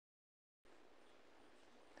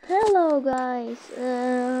Hello guys,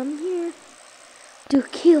 I'm here to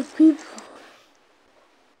kill people.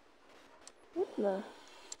 What the?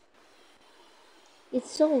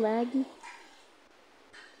 It's so laggy.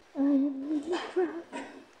 I am in the crowd,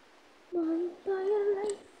 my entire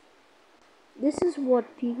life. This is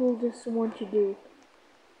what people just want to do.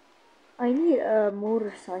 I need a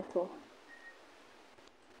motorcycle.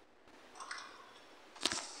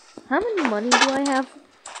 How many money do I have?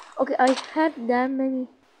 Okay, I had that many.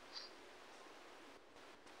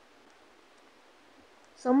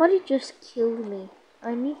 Somebody just killed me.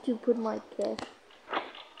 I need to put my cash.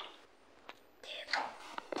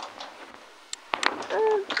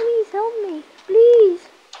 Please help me. Please.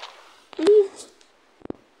 Please.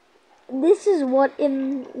 This is what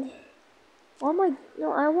in... Why am I...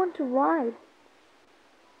 No, I want to ride.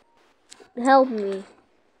 Help me.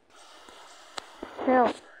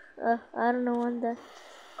 Help. I don't know what the...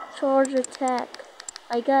 Charge attack.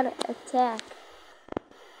 I gotta attack.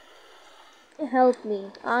 Help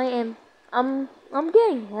me. I'm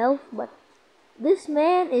getting help, but this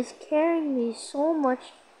man is carrying me so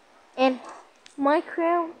much, and my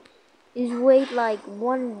crown is weight like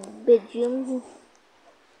 1 bajillion.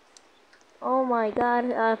 Oh my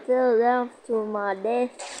god, I fell down to my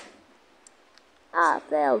death. I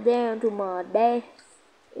fell down to my death,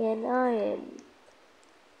 and I am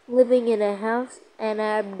living in a house, and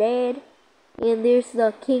I'm dead, and there's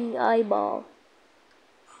the king eyeball.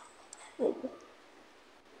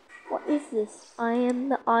 What is this? I am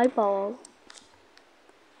the eyeball.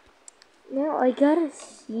 Now I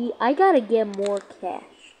gotta get more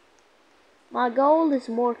cash. My goal is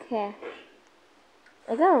more cash.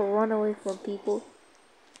 I gotta run away from people.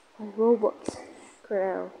 My roblox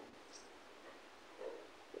crown.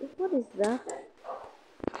 What is that?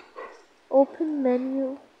 Open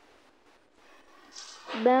menu.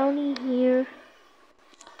 Bounty here.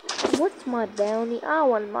 What's my bounty? I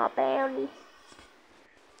want my bounty.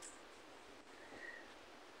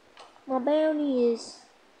 My bounty is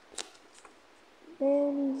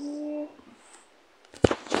bounty here.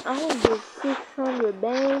 I want the 600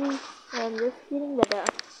 bounty. I'm just kidding, but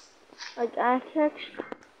like actually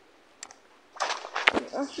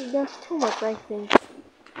that's too much. I think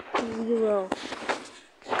 0.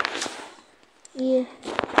 Yeah.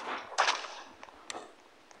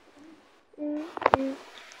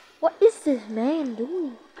 What is this man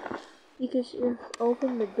doing? You can just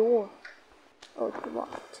open the door. Oh, it's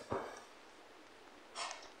locked.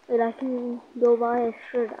 Wait, I can go buy a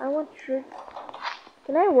shirt. I want shirt.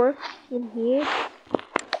 Can I work in here?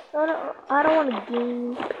 I don't want to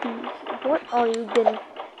game peace. What are you gonna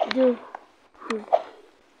do to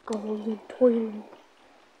go in the toilet?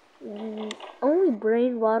 Only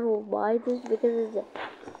brain rot will buy this because it's a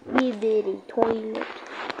wee bitty toilet.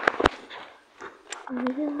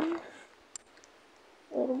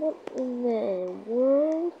 And what in the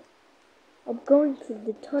world? I'm going to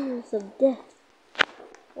the tunnels of death.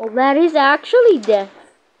 Well, that is actually death.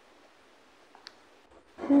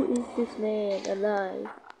 Who is this man alive?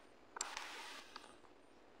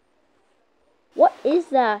 What is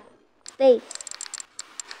that face?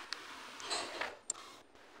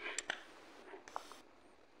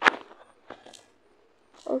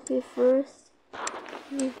 Okay, first,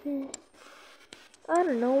 I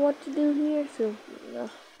don't know what to do here, so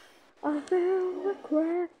I found a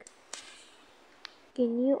crack.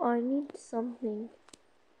 I need something.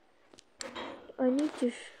 I need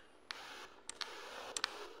to.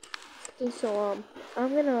 Okay, so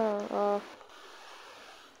I'm gonna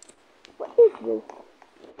what is this?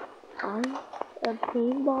 I'm a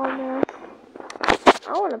paintball mask. I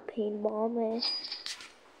want a paintball mask.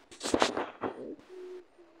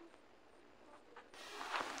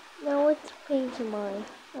 No, it's paint to mine.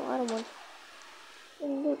 No, I don't want.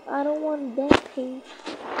 And look, I don't want that paint.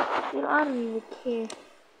 You know, I don't even care.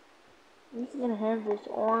 I'm just gonna have this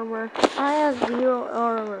armor. I have 0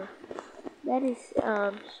 armor. That is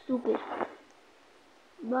stupid.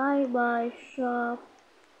 Bye bye shop.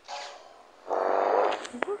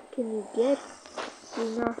 What can you get? Do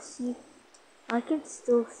not see. I can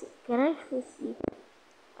still see. Can I still see?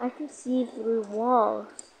 I can see through walls.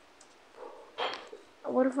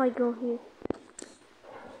 What if I go here?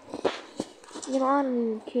 You know, I don't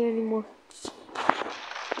even care anymore.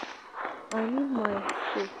 I need my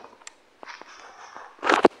food.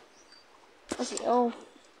 Okay, oh.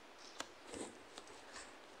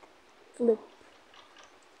 Flip.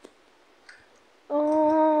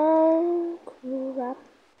 Oh, crap.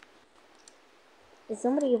 Is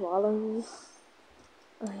somebody following me?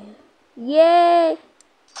 Oh, yeah. Yay!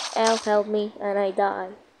 Elf help me, and I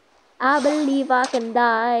die. I believe I can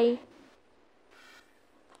die.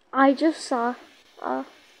 I just saw. My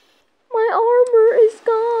armor is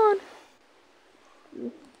gone.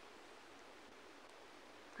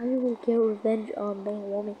 I will get revenge on that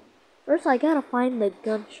woman. First, I gotta find the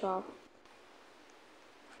gun shop.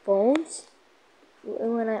 Phones?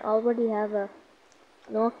 When I already have a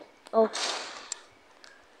knock. Oh,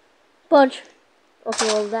 punch. Okay,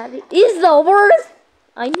 well that is the worst.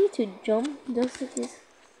 I need to jump. Just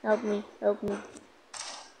help me, help me.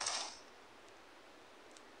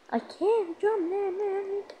 I can't jump there.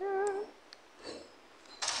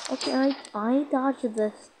 Okay, I dodged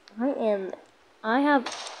this. I have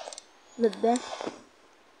the best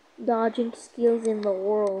dodging skills in the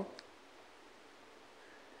world.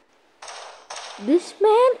 This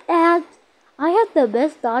man I have the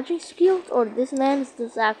best dodging skills, or this man is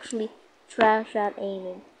just actually trash at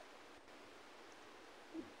aiming.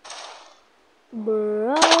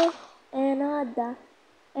 Bro, and I die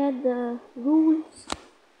at the rules.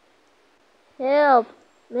 Help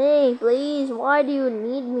me, please. Why do you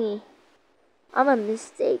need me? I'm a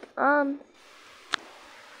mistake.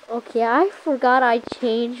 Okay, I forgot I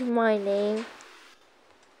changed my name.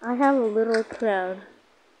 I have a little crown.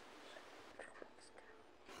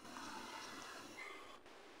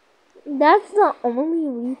 That's the only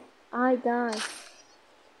reason I die.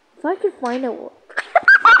 If I could find a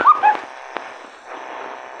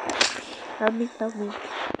help me, help me.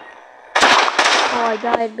 Oh, I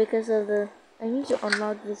died because of the. I need to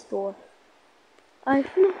unlock this door. I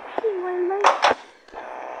feel my life.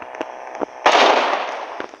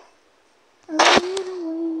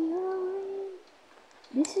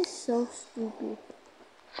 This is so stupid.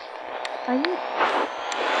 I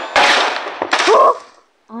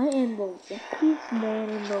am the luckiest man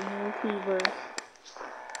in the multiverse.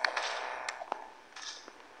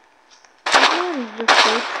 This man is just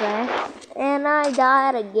so trash. And I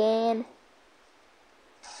died again.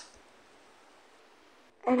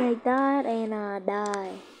 And I died and I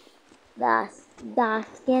died. That's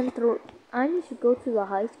can't throw. I need to go to the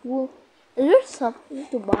high school. Is there something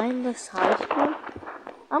to buy in this high school?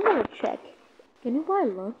 I'm gonna check. Can you buy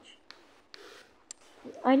lunch?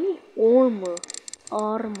 I need armor.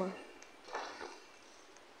 Armor.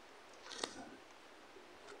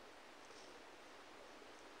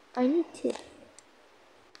 I need to.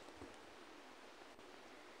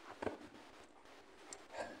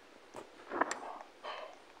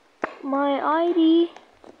 My ID.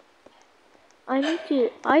 I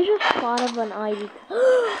just thought of an ID.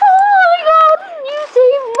 Oh my god! You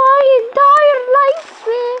saved my entire life,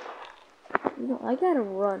 man! No, I gotta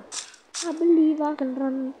run. I believe I can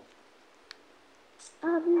run.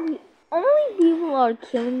 I believe. Only people are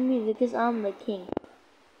killing me because I'm the king.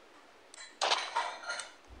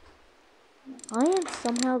 I am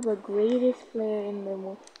somehow the greatest player in the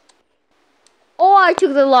world. Oh, I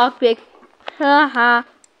took the lockpick. Haha.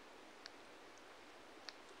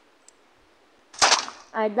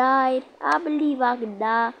 I died. I believe I can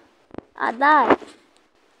die. I died.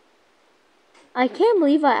 I can't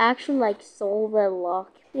believe I actually solved a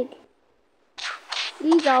lockpick.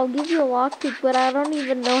 Please, I'll give you a lockpick, but I don't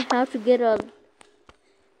even know how to get a.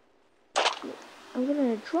 I'm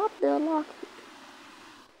gonna drop the lockpick.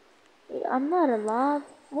 Wait, I'm not alive.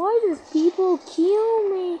 Why does people kill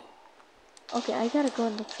me? Okay, I gotta go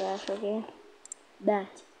in the trash. Okay,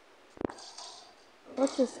 that.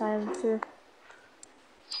 What's a silencer?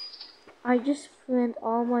 I just spent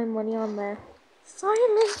all my money on that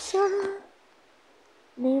silencer.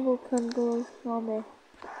 Naval controls on there.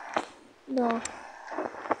 No.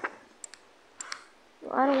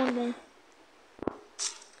 I don't want that.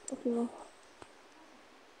 Okay, well.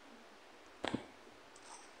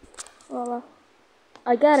 Voila.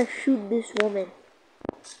 I gotta shoot this woman.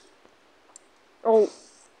 Oh,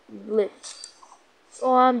 blitz.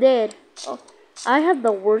 Oh, I'm dead. Oh, I have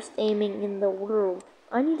the worst aiming in the world.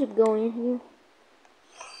 I need to go in here.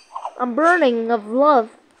 I'm burning of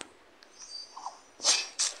love.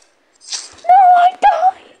 No, I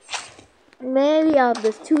died. Maybe I'm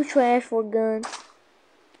just too trash for guns.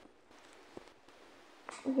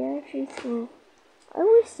 Yeah, she's true. I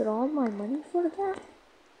wasted all my money for that.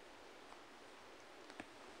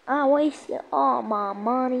 I wasted all my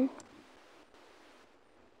money.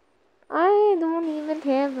 I don't even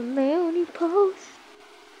have a money post.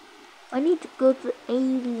 I need to go to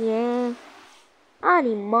AVN. I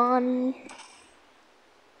need money.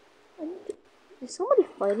 Is somebody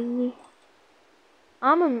fighting me?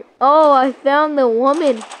 Oh, I found the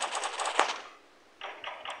woman.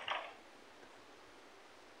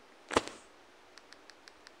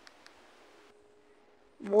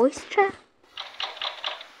 Voice chat?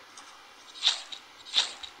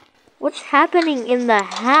 What's happening in the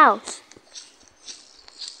house?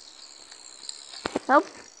 Help.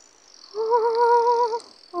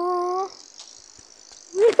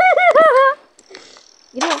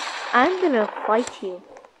 You know, I'm gonna fight you.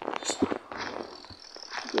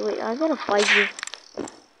 Okay, wait, I'm gonna fight you.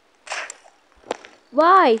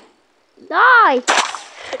 Why? Die!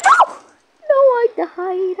 No! No, I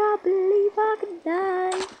died. I believe I can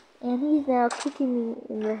die. And he's now kicking me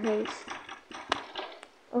in the face.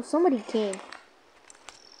 Oh, somebody came.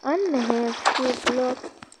 I'm gonna have to look.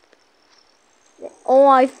 Oh,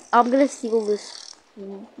 I'm gonna steal this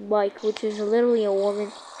bike, which is literally a woman.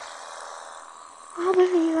 I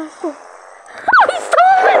believe I stole. I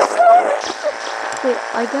stole it! Wait,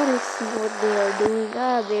 I gotta see what they are doing.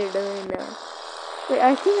 Ah, they're doing now. Wait,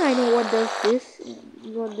 I think I know what does this.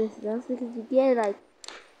 What this does, because you get like.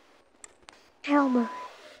 Helmer,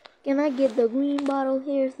 can I get the green bottle?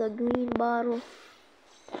 Here's the green bottle.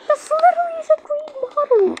 That's literally a green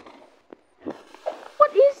bottle.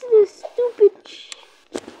 What is this stupid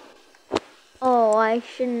Oh, I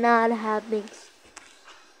should not have mixed.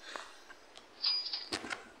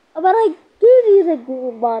 But I gave you the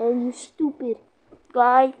green bottle, you stupid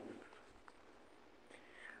guy.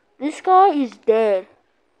 This guy is dead.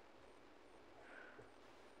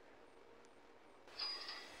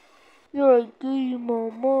 You're like, give you my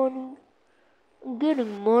money. I'm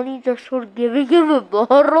getting money just for giving him a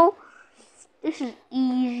bottle. This is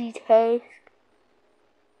easy task.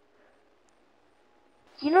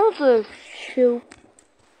 You know the shoe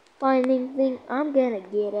finding thing? I'm gonna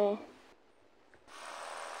get it.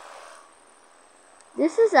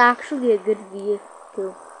 This is actually a good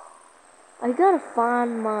vehicle. I gotta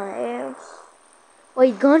find my ass.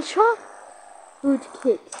 Wait, gunshot? Who'd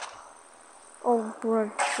kick? Oh,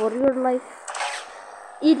 run for your life.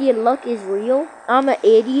 Idiot luck is real. I'm an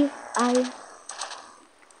idiot.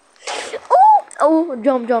 Oh,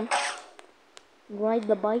 jump. Ride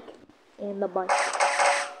the bike and the bike.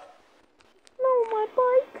 No, my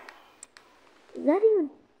bike. Is that even?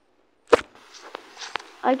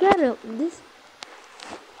 I gotta this.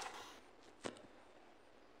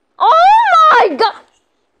 Oh my god!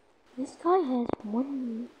 This guy has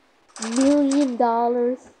 $1 million.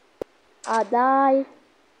 I die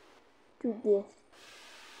to this.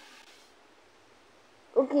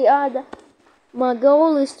 Okay, my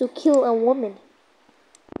goal is to kill a woman.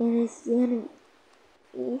 And it's gonna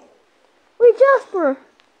be. Wait, Jasper!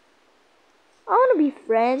 I wanna be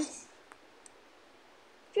friends.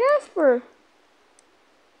 Jasper!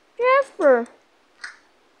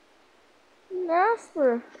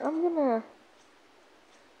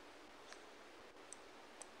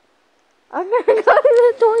 I'm gonna go to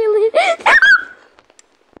the toilet.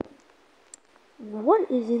 What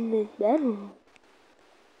is in this bedroom?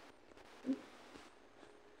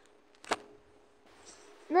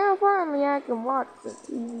 Now finally I can watch the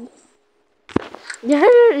TV. Yeah,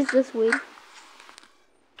 it's just weird.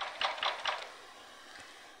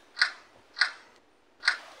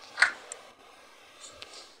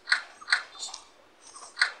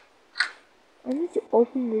 I need to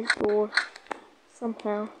open this door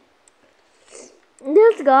somehow.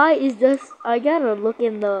 This guy is just. I gotta look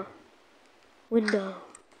in the window.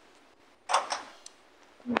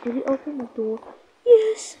 Did he open the door?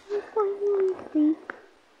 Yes, I'm finally free.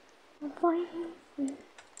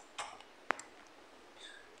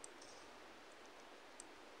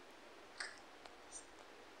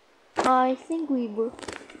 I think we both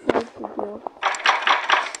like the door.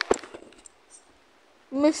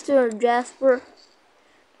 Mr. Jasper.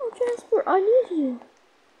 Oh, Jasper, I need you.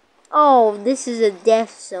 Oh, this is a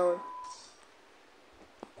death zone.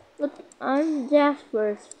 Look, I'm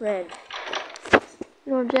Jasper's friend.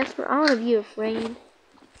 No, Jasper, I want to be your friend.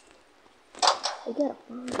 I gotta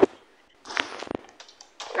find.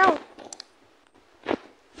 No.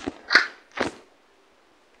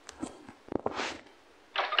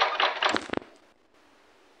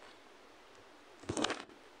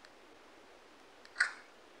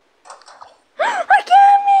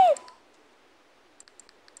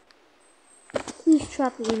 Please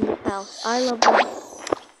trap me in the house. I love you.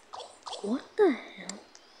 What the hell?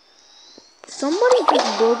 Somebody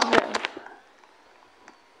just broke the.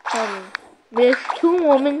 There's two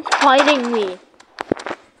women fighting me.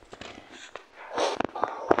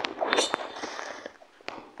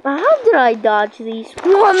 How did I dodge these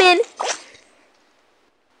women?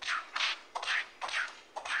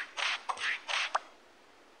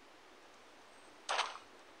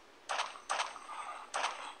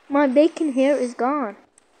 My bacon hair is gone.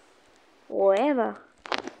 Whatever.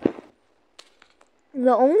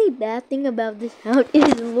 The only bad thing about this house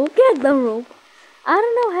is look at the rope. I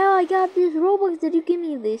don't know how I got this. Roblox, did you give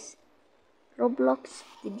me this? Roblox,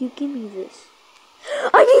 did you give me this?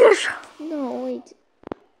 I need a shot. No, wait.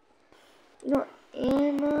 You know,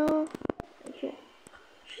 ammo. Okay.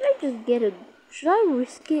 Should I just get a? Should I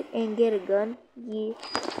risk it and get a gun? Yeah.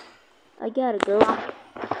 I got a Glock.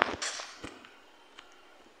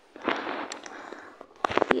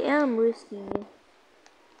 Yeah, I'm risking it.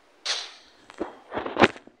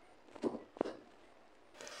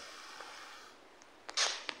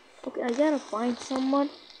 Okay, I gotta find someone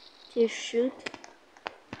to shoot.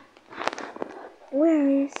 Where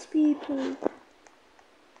is people?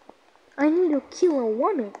 I need to kill a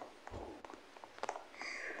woman.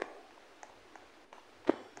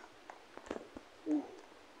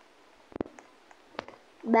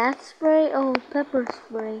 Back spray? Oh, pepper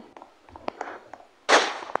spray.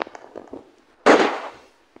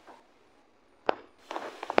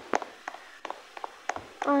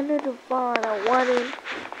 I need to find a woman.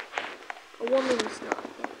 A woman is not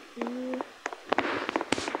here.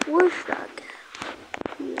 Where's that?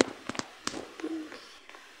 Here.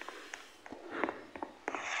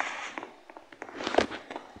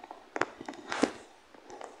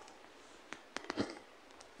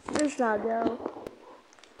 Where's that go?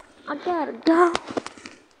 I gotta go.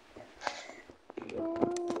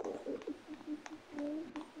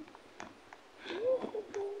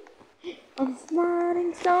 I'm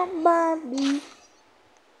spotting somebody.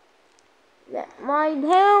 That my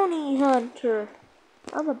bounty hunter.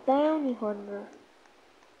 I'm a bounty hunter.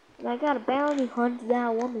 And I got a bounty hunt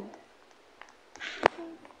that woman.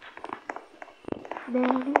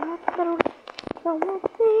 Bounty hunter.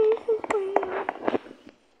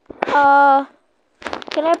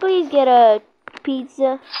 Can I please get a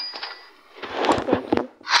pizza? Thank you.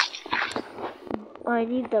 I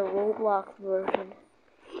need the Roblox version.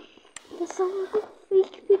 There's some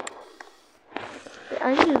fake people.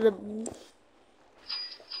 I need the.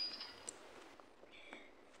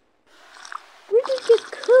 Where did you get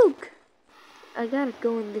Coke? I gotta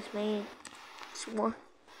go in this man. One.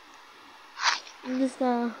 In this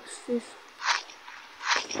house. This.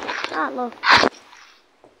 I love.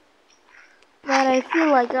 But I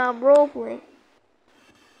feel like I'm roleplaying.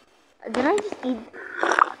 Did I just eat?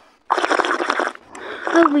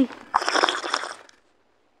 Help me.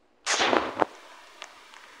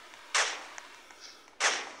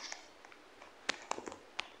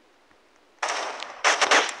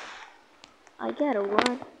 I gotta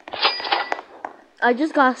run. I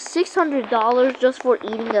just got $600 just for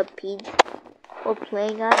eating a pizza or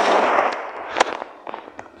playing at it.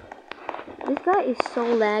 This guy is so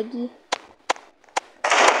laggy.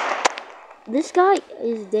 This guy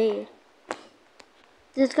is dead.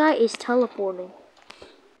 This guy is teleporting.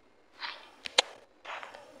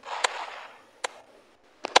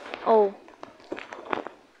 Oh.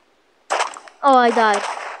 Oh, I died.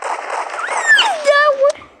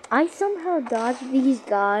 I somehow dodged these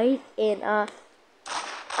guys and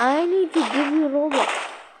I need to give you Robux.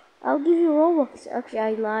 I'll give you Robux. Actually,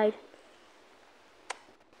 I lied.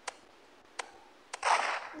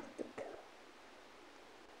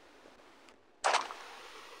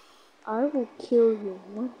 I will kill you.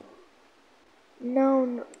 What? No,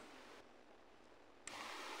 no.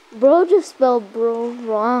 Bro just spelled bro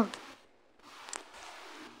wrong.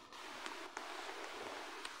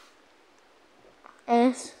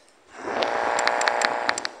 S.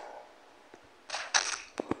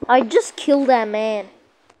 I just killed that man.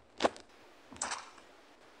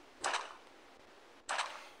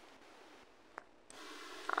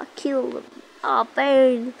 I killed him. Oh,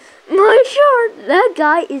 pain. My shirt. That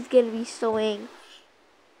guy is gonna be so angry.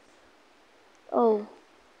 Oh.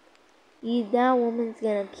 That woman's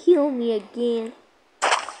gonna kill me again.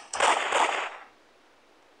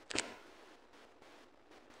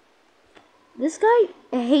 This guy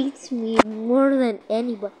hates me more than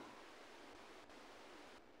anybody.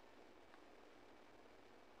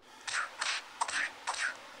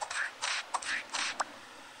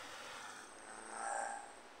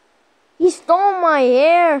 He stole my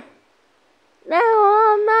hair. Now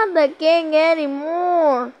I'm not the king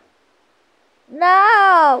anymore.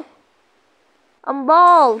 No. I'm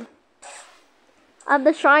bald. I'm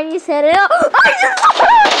the shiniest head.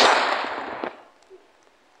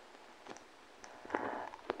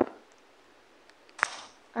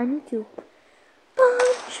 I need to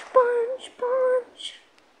punch, punch, punch.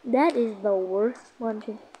 That is the worst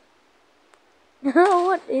punching.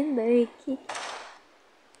 What in the heck?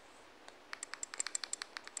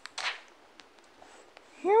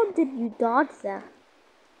 How did you dodge that?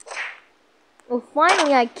 Well,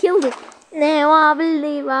 finally I killed it. Now I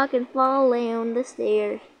believe I can fall down the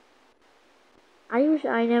stairs.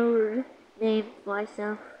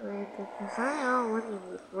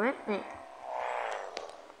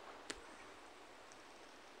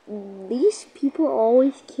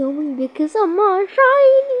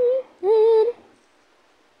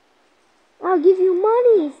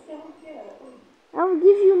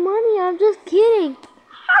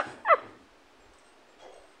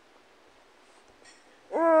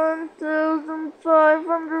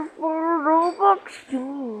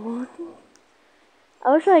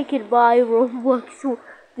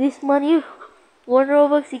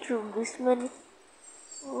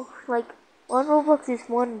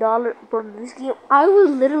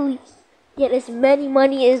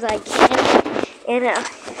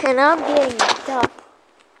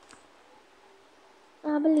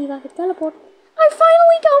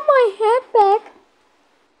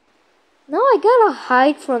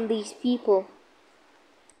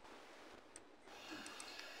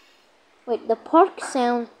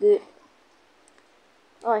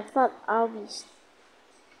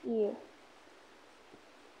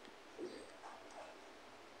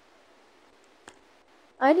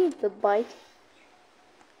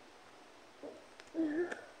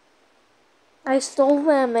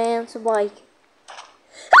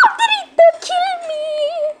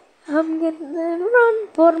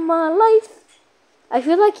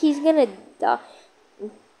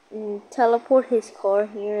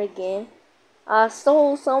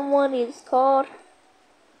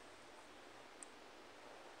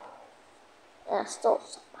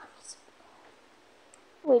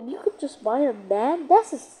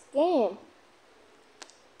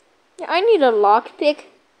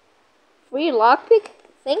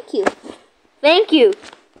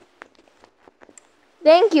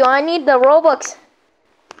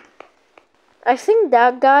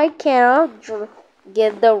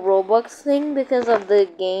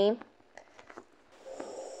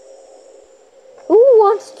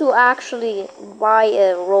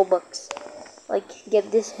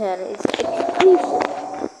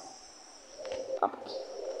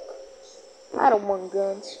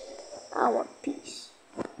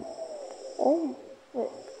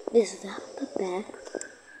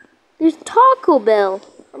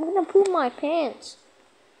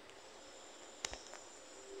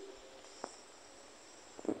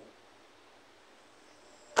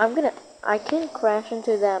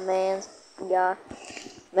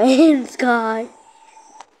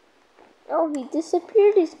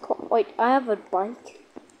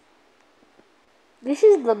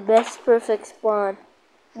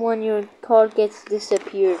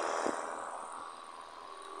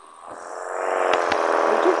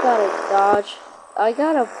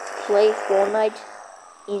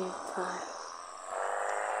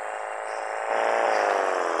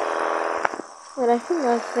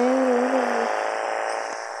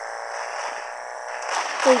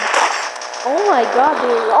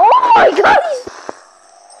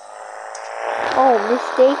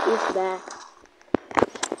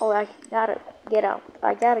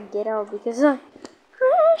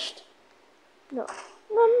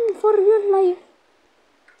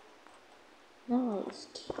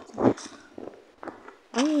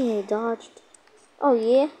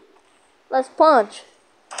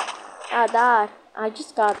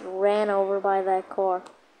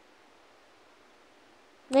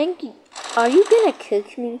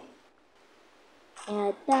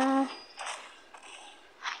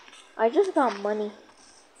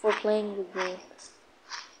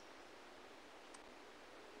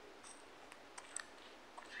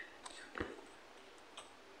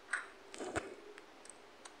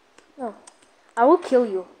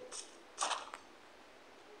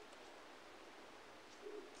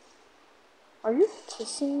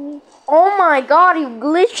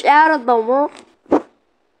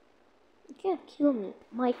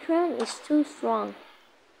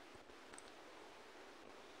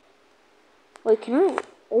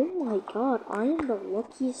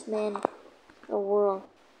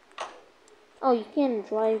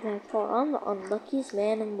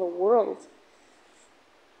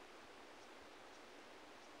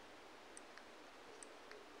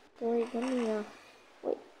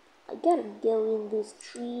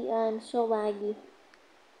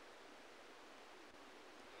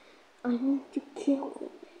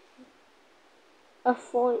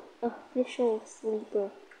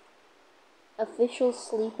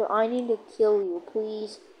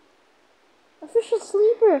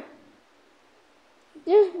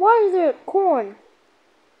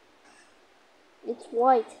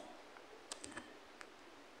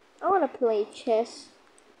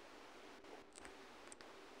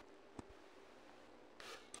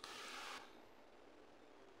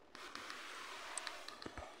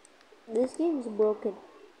 This game is broken.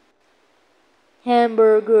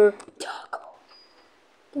 Hamburger. Taco.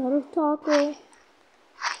 Got a taco.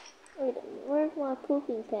 Wait, where's my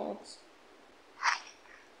pooping pants?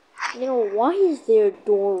 You know, why is there a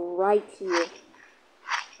door right here?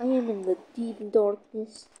 I am in the deep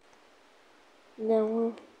darkness.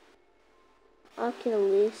 No, I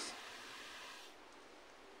can live.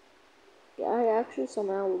 Yeah, I actually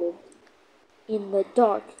somehow lived in the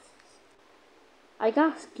dark. I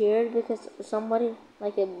got scared because somebody,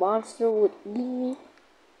 like a monster, would eat me.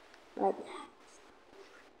 Like,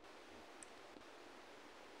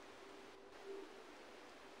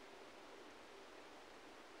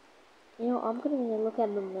 you know, I'm gonna look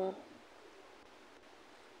at the map.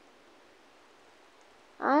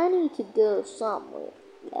 I need to go somewhere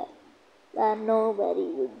that nobody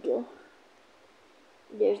would go.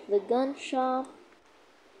 There's the gun shop.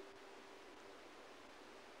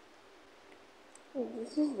 Wait,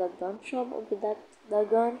 this is the gun shop? Okay, that's the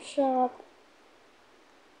gun shop.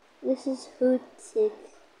 This is Hood Tick.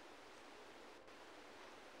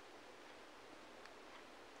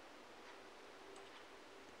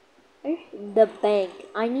 The bank.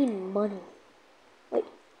 I need money. Wait,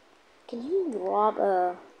 can you rob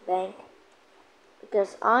a bank?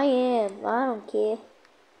 Because I don't care.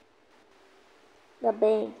 The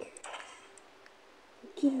bank.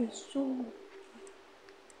 Give me so much.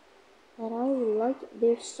 And I would like,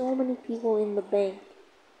 there's so many people in the bank.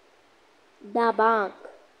 The bank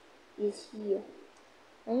is here.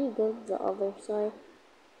 I need to go to the other side.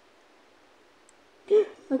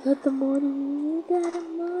 I got the money. I got the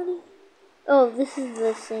money. Oh, this is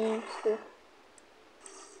the same stuff.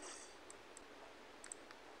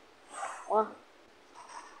 Wow.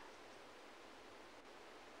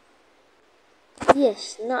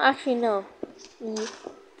 Yes. No, actually, no. No.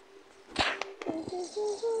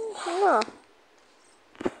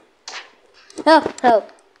 Help!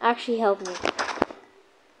 Help! Actually, help me.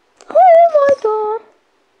 Oh my god!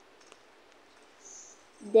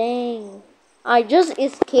 Dang. I just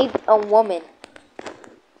escaped a woman.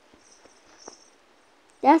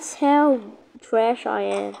 That's how trash I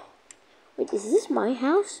am. Wait, is this my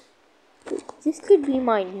house? Wait, this could be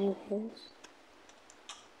my new house.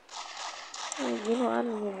 Oh, you know, I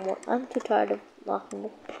don't even want. I'm too tired of locking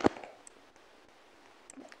it.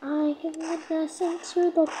 I can let the censor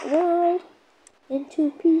the world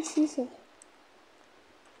into pieces.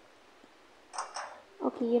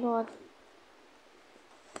 Okay, you know what?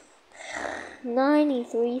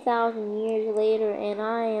 93,000 years later, and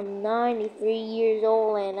I am 93 years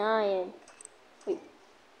old, and I am. Wait,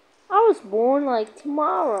 I was born like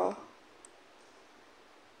tomorrow.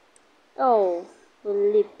 Oh,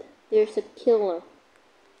 flip. There's a killer.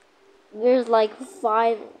 There's like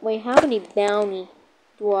 5. Wait, how many bounty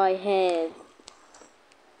do I have?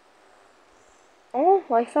 Oh,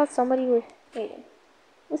 I thought somebody was. Wait,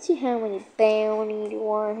 let's see how many bounty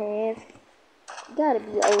do I have. Gotta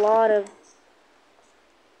be a lot of.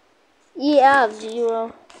 Yeah, I have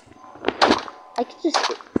 0. I could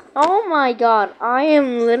just. Oh my god, I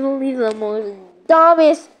am literally the most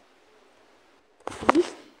dumbest.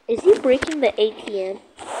 Is he breaking the ATM?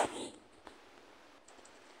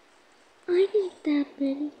 I need that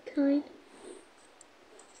many kind.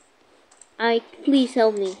 Please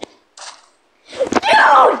help me. Dude!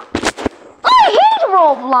 I hate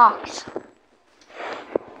Roblox!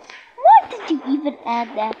 Why did you even add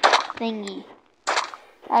that thingy?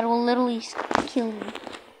 That will literally kill me.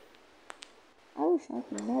 I wish I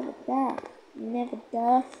could never die. Never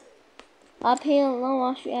die. I'll pay alone,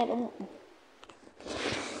 I'll shoot at him.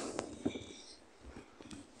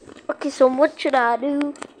 Okay, so what should I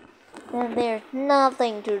do? And there's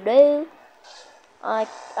nothing to do. I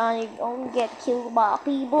only get killed by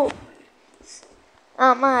people.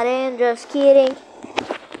 I'm not in, just kidding.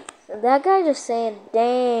 That guy just saying,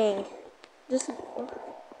 dang. Just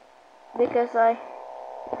because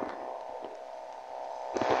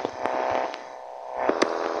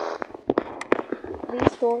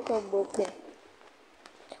these doors are broken.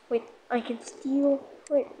 Wait, I can steal.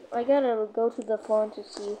 Wait, I gotta go to the phone to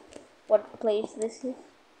see what place this is.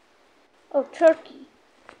 Oh, Turkey.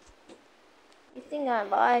 You think I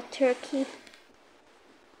buy turkey?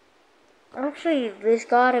 Actually, this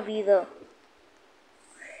gotta be the.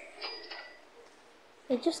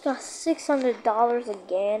 I just got $600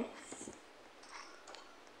 again.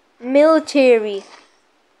 Military.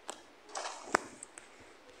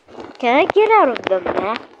 Can I get out of the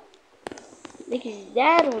map? Because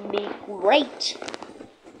that would be great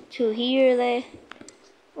to hear that.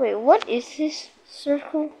 Wait, what is this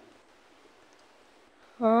circle?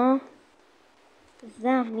 Huh? Is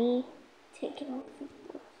that me taking off the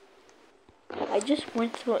I just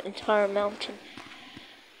went through an entire mountain.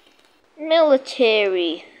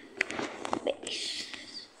 Military base.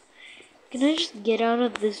 Can I just get out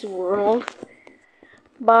of this world?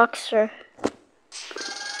 Boxer.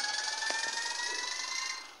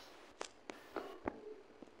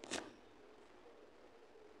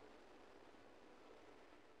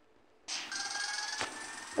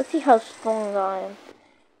 Let's see how strong I am.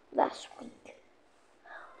 That's weak.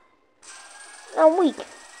 I'm weak.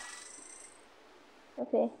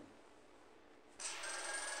 Okay.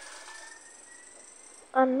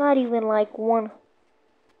 I'm not even like one.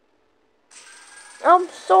 I'm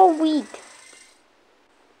so weak.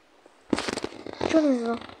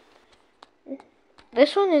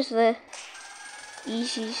 This one is the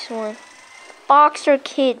easiest one. Boxer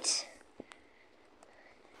kids.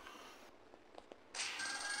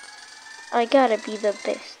 I gotta be the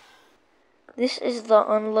best. This is the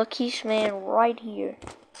unluckiest man right here.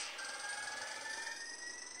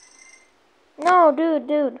 No,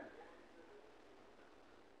 dude.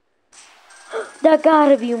 That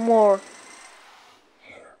gotta be more.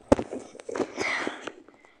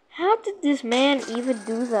 How did this man even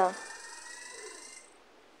do that?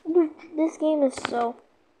 Dude, this game is so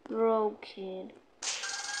broken.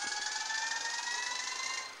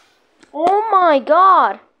 Oh my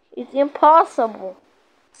god! It's impossible.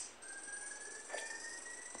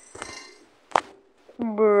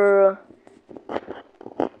 Bruh.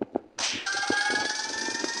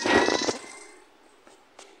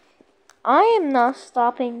 I am not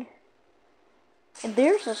stopping. If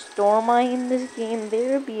there's a storm mine in this game,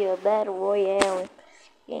 there'll be a battle royale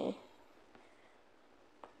game.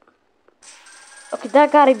 Okay,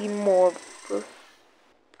 that gotta be more.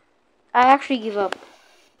 I actually give up.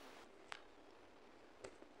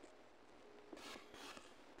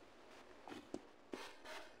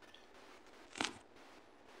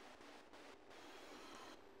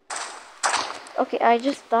 Okay, I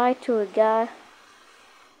just died to a guy.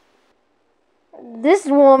 This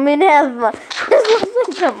woman has this was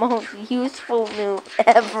like the most useful move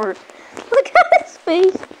ever. Look at his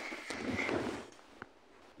face.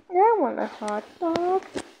 I want a hot dog.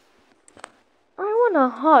 I want a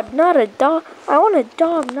hot, not a dog. I want a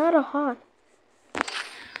dog, not a hot.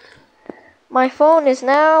 My phone is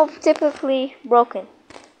now typically broken.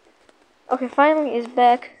 Okay, finally it's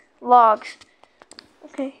back. Logs.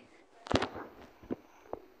 Okay.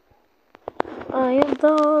 I am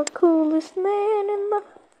the coolest man in the...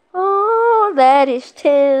 Oh, that is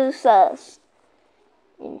too sus.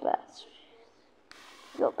 Invest.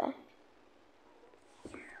 Go back.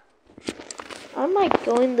 I might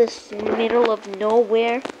go in this middle of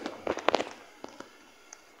nowhere.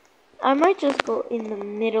 I might just go in the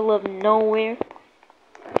middle of nowhere.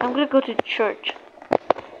 I'm gonna go to church.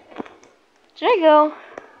 Should I go?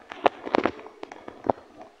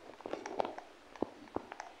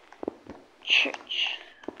 Church.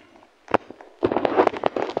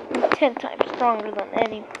 I'm 10 times stronger than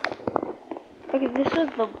any. Okay, this is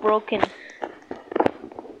the broken.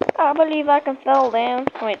 I believe I can fall down.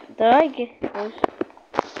 Wait, did I get close?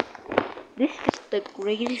 This is the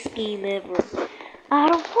greatest game ever. I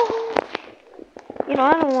don't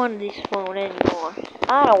want this phone anymore.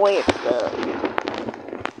 I don't wear stuff.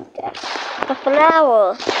 The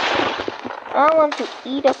flower. I want to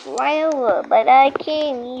eat a flower, but I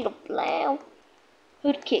can't eat a flower.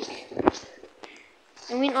 Who'd kick?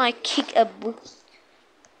 I mean, I kick a boot.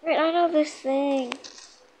 Wait, I know this thing.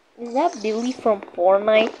 Is that Billy from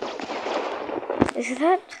Fortnite? Is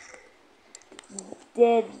that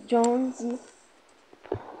Dead Jonesy?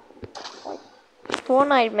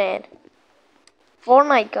 Fortnite man.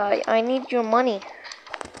 Fortnite guy, I need your money.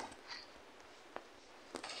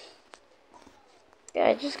 Yeah,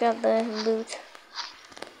 I just got the loot.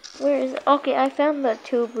 Where is it? Okay, I found the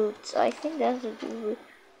 2 boots. I think that's the 2 boots.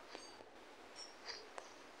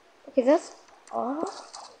 Okay, that's off.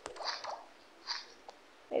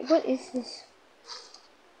 Wait, what is this?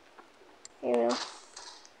 Here we go.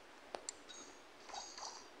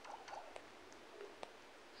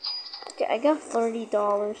 Okay, I got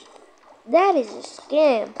 $30. That is a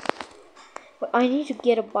scam. But I need to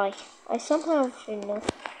get a bike. I somehow should know.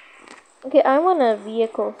 Okay, I want a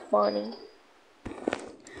vehicle spawning.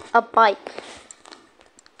 A bike.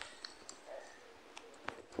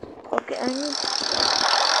 Okay, I need...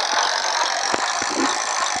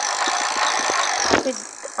 Okay,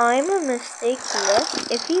 I'm a mistake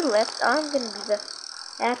left. If he left, I'm gonna be the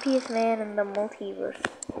happiest man in the multiverse.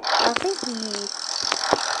 I think he...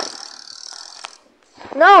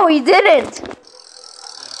 No, he didn't!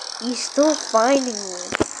 He's still finding me.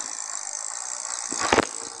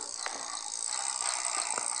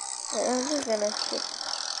 Wait, I'm just gonna skip.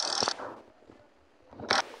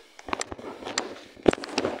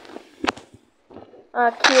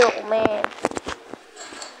 Kill, man.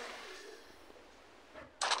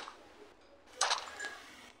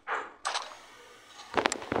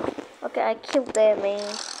 Okay, I killed that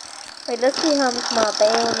man. Wait, let's see how much my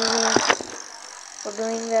bounty is for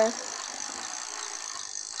doing that.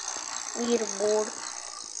 Leaderboard.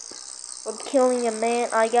 For killing a man,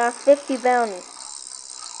 I got 50 bounty.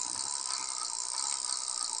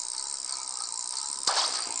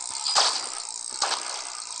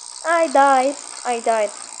 I died.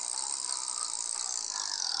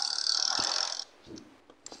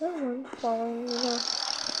 Someone following me now.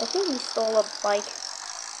 I think he stole a bike.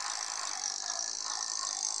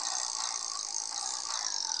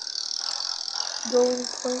 Going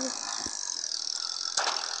places.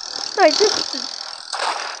 I just.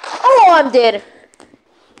 Oh, I'm dead.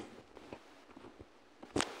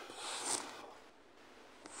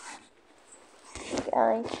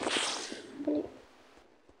 Guys.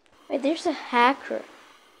 Wait, there's a hacker.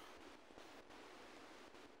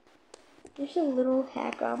 There's a little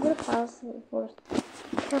hacker. I'm gonna pause it first.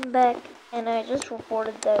 Come back, and I just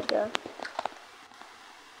reported that guy.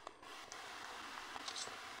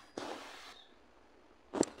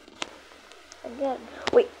 Again.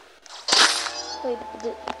 Wait,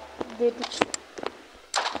 did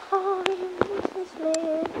oh, this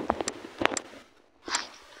man.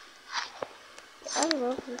 I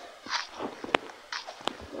love this.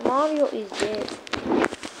 Mario is dead.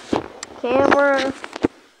 Camera.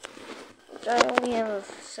 Which I only have a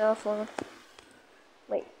cell phone.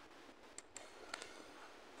 Wait.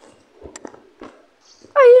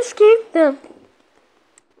 I escaped them.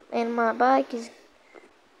 And my bike is.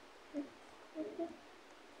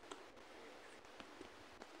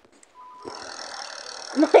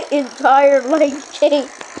 My entire life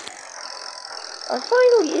changed. I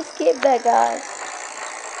finally escaped that guy.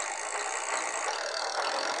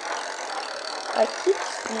 I keep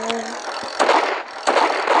stealing.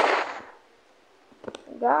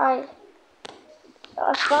 Guys.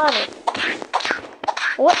 That's funny.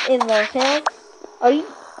 What in the hell? Are you?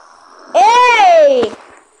 Hey!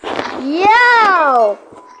 Yo!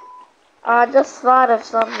 I just thought of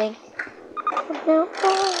something.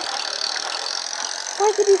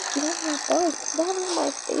 Why did he steal my bike? That is my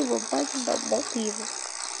favorite bike in the multiverse.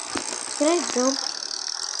 Can I jump?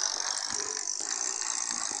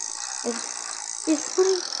 It's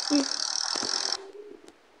putting.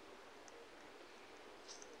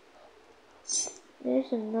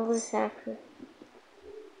 There's another hacker.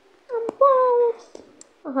 I'm bald.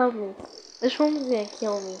 Oh, help me. This one's gonna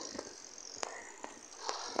kill me.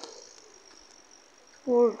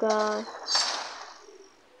 Poor guy.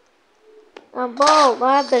 I'm bald.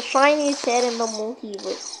 I have the shiniest head in the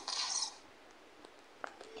multiverse.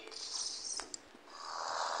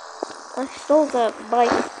 I stole that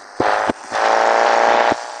bike.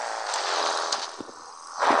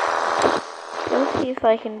 Let's see if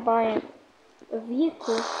I can buy a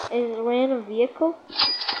vehicle. Is it a random vehicle?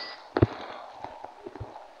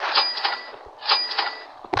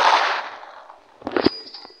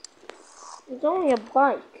 It's only a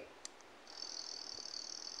bike.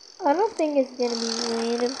 I don't think it's gonna be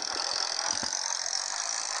random.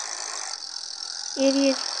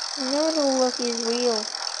 Idiot. No look is real.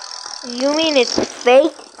 You mean it's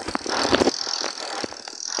fake?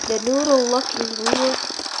 The noodle luck is real.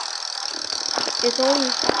 It's only.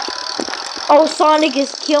 Oh, Sonic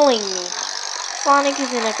is killing me. Sonic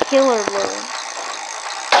is in a killer mode.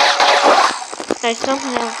 I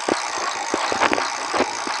somehow.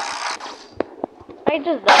 I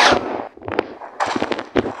just died.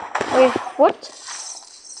 Wait, what?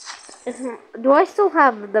 Do I still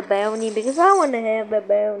have the bounty? Because I want to have the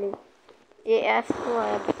bounty. Yeah, I still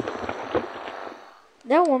have.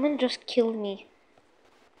 That woman just killed me.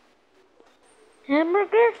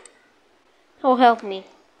 Hamburger? Oh, help me.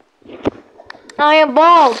 I am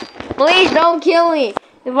bald. Please don't kill me.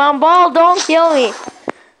 If I'm bald, don't kill me.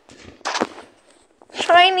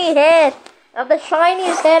 Shiny head. I have the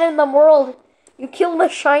shiniest head in the world. You killed the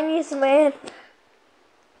shiniest man.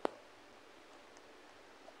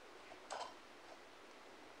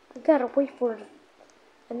 I gotta wait for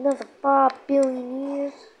another 5 billion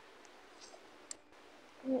years.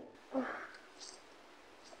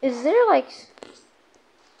 Is there like...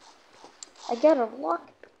 I got a lock.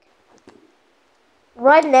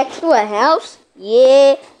 Right next to a house?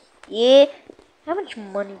 Yeah. How much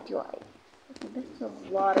money do I have? That's a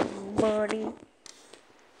lot of money.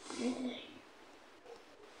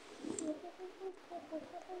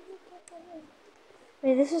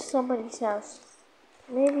 Wait, this is somebody's house.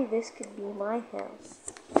 Maybe this could be my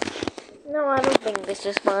house. No, I don't think this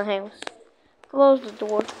is my house. Close the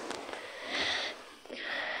door.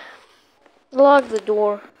 Lock the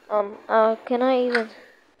door. Can I even...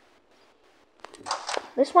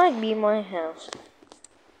 This might be my house.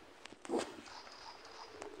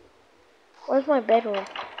 Where's my bedroom?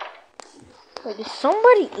 Wait, is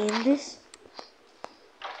somebody in this?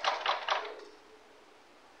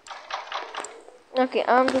 Okay,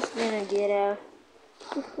 I'm just gonna get out.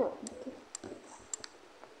 Okay,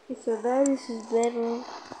 so that is his bedroom.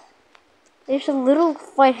 There's a little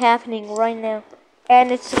fight happening right now.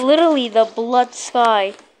 And it's literally the blood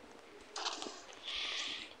sky.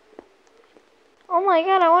 Oh my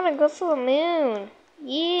god, I wanna go to the moon.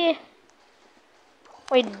 Yeah.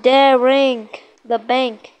 Wait, the rank. The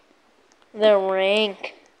bank. The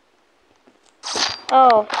rank.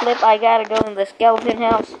 Oh, flip, I gotta go in the skeleton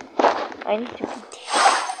house. I need to be...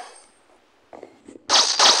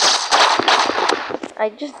 I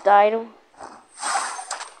just died. I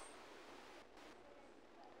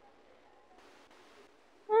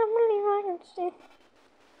believe I can sit.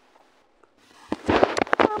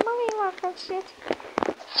 I believe I can sit.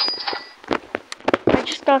 I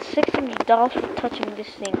just got $600 for touching this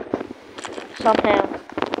thing. Somehow.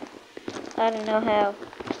 I don't know how.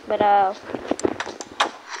 But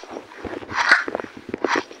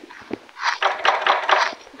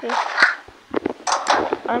okay.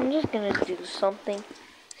 I'm just gonna do something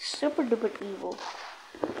super duper evil.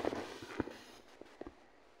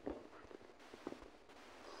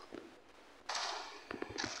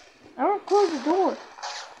 I don't close the door.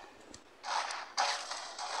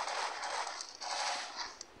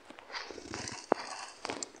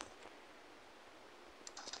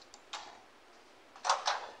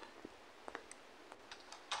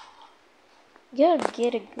 You gotta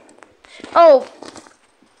get a good... Oh!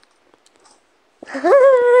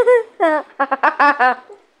 I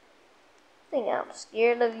think I'm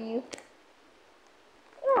scared of you.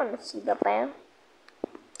 I don't want to see the band.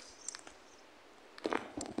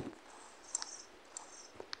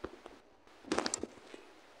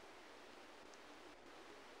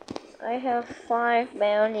 I have 5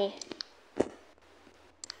 bounty.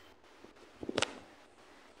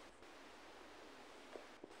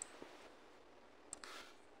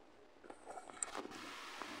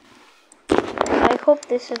 I hope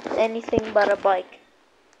this is anything but a bike.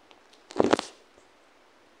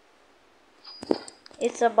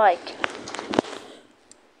 It's a bike.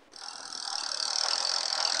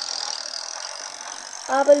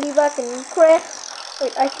 I believe I can crash.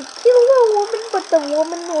 Wait, I could kill the woman, but the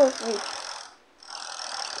woman was weak.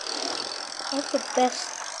 What's the best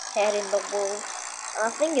hat in the world? I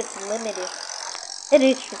think it's limited. It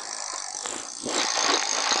is true.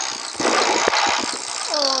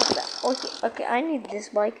 Oh, okay, I need this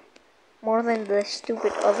bike more than the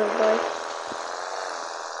stupid other bike.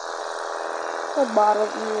 What bottle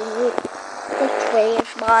do you need? The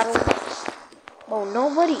trash bottle. Oh,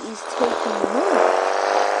 nobody is taking money.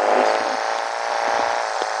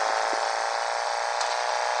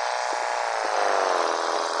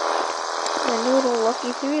 My little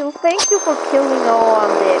lucky thrill. Thank you for killing. Oh,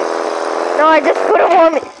 I'm dead. No, I just put a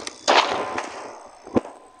woman.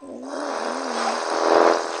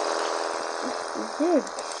 Is there a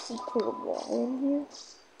secret wall in here?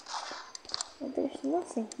 Well, there's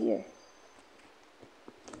nothing here.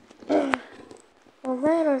 Well,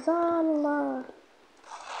 that is all.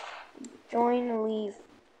 Join and leave.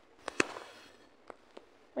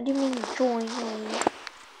 What do you mean join and leave?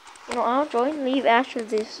 You know, I'll join and leave after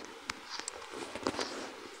this.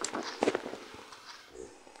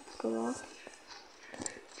 Go.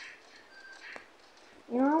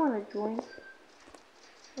 You know, I want to join.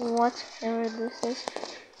 Whatever this is.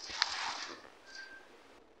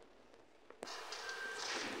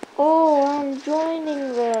 Oh, I'm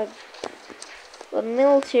joining the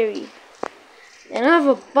military. And I have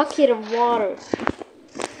a bucket of water.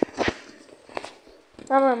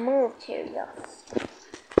 I'm a military officer.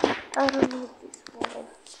 I don't need this water.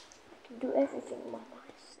 I can do everything by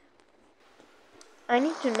myself. I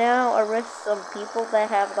need to now arrest some people that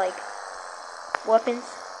have like weapons.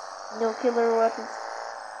 Nuclear weapons.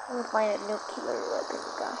 I'm gonna find a nuclear weapon,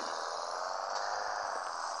 gosh.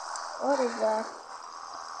 What is that?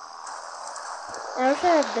 I wish I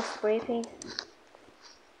had the spray paint.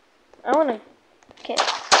 I wanna get...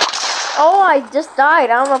 Oh, I just died.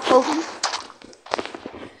 I'm a police.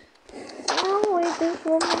 Oh, wait, this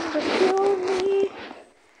woman to kill me.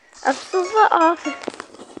 I'm still the office.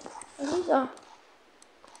 He's off.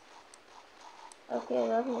 Okay,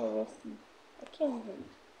 let me arrest him. I can't even...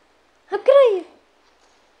 How could I...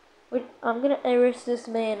 Wait. I'm gonna arrest this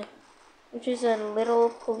man, which is a little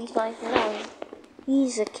police guy. No,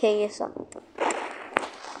 he's a KSI.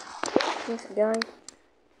 This guy.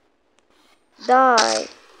 Die.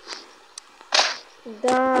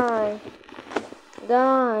 Die.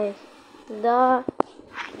 Die. Die.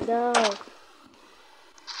 Die.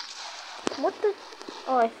 What the?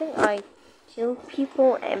 Oh, I think I killed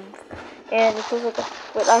people and it was like a,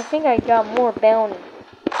 but I think I got more bounty.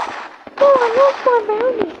 No, I lost my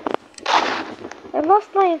bounty. I lost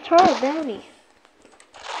my entire bounty.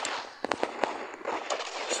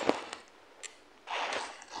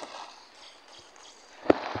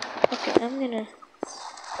 Okay, I'm gonna.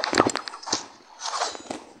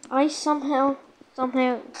 I somehow.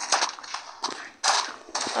 Okay,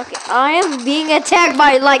 I am being attacked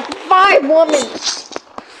by like 5 women.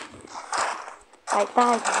 I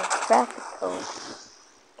died in the traffic cone.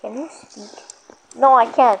 Can you speak? No, I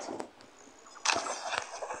can't.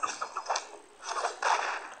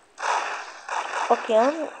 Okay,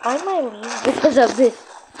 I might leave because of this.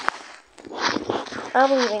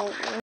 I'm leaving.